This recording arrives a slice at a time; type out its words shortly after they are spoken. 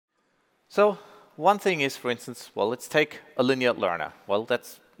So one thing is, for instance, well, let's take a linear learner. Well,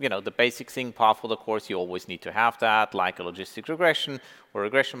 that's the basic thing, part of the course, you always need to have that, like a logistic regression or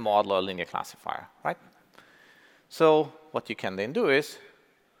regression model or a linear classifier, right? So what you can then do is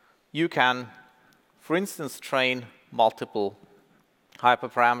you can, for instance, train multiple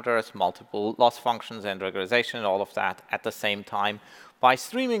hyperparameters, multiple loss functions and regularization and all of that at the same time by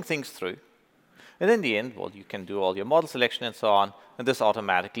streaming things through. And in the end, well, you can do all your model selection and so on, and this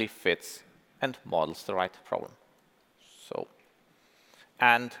automatically fits and models the right problem. So,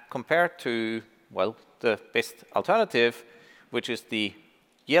 and compared to, well, the best alternative, which is the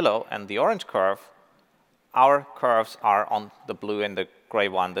yellow and the orange curve, our curves are on the blue and the gray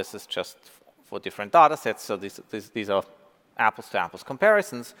one. This is just for different data sets, so these are apples-to-apples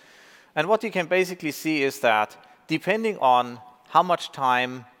comparisons. And what you can basically see is that depending on how much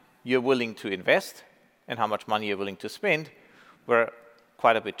time you're willing to invest and how much money you're willing to spend, we're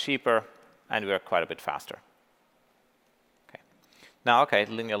quite a bit cheaper and we're quite a bit faster. Okay. Now, okay,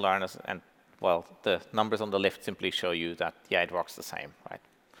 linear learners and, well, the numbers on the left simply show you that, yeah, it works the same,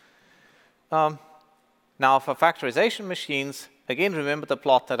 right? Now, for factorization machines, again, remember the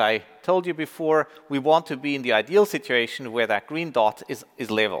plot that I told you before. We want to be in the ideal situation where that green dot is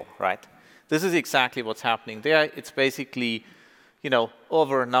level, right? This is exactly what's happening there. It's basically,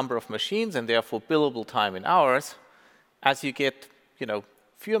 over a number of machines and therefore billable time in hours. As you get,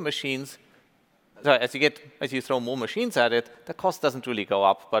 fewer machines, as you throw more machines at it, the cost doesn't really go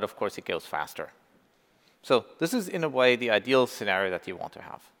up, but of course it goes faster. So this is, in a way, the ideal scenario that you want to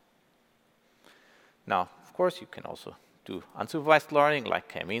have. Now, of course, you can also do unsupervised learning, like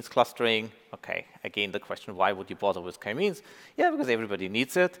k-means clustering. Okay, again, the question, why would you bother with k-means? Yeah, because everybody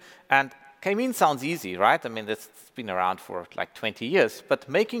needs it. And k-means sounds easy, right? I mean, it's been around for like 20 years. But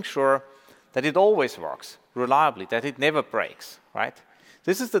making sure that it always works reliably, that it never breaks, right?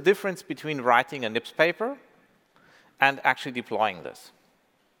 This is the difference between writing a NIPS paper and actually deploying this.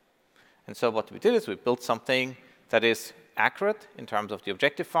 And so what we did is we built something that is accurate in terms of the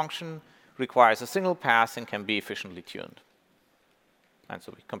objective function, requires a single pass, and can be efficiently tuned. And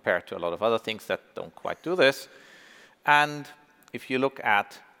so we compare it to a lot of other things that don't quite do this. And if you look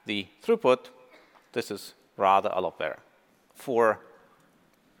at the throughput, this is rather a lot better for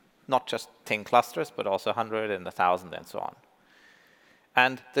not just 10 clusters, but also 100 and 1,000 and so on.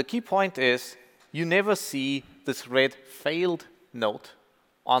 And the key point is you never see this red failed note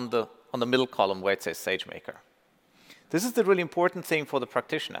on the middle column where it says SageMaker. This is the really important thing for the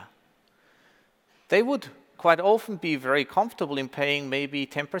practitioner. They would quite often be very comfortable in paying maybe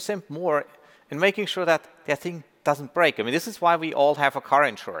 10% more and making sure that their thing doesn't break. I mean, this is why we all have a car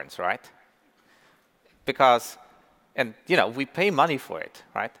insurance, right? Because, and we pay money for it,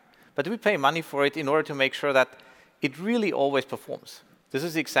 right? But we pay money for it in order to make sure that it really always performs. This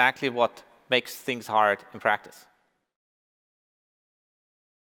is exactly what makes things hard in practice.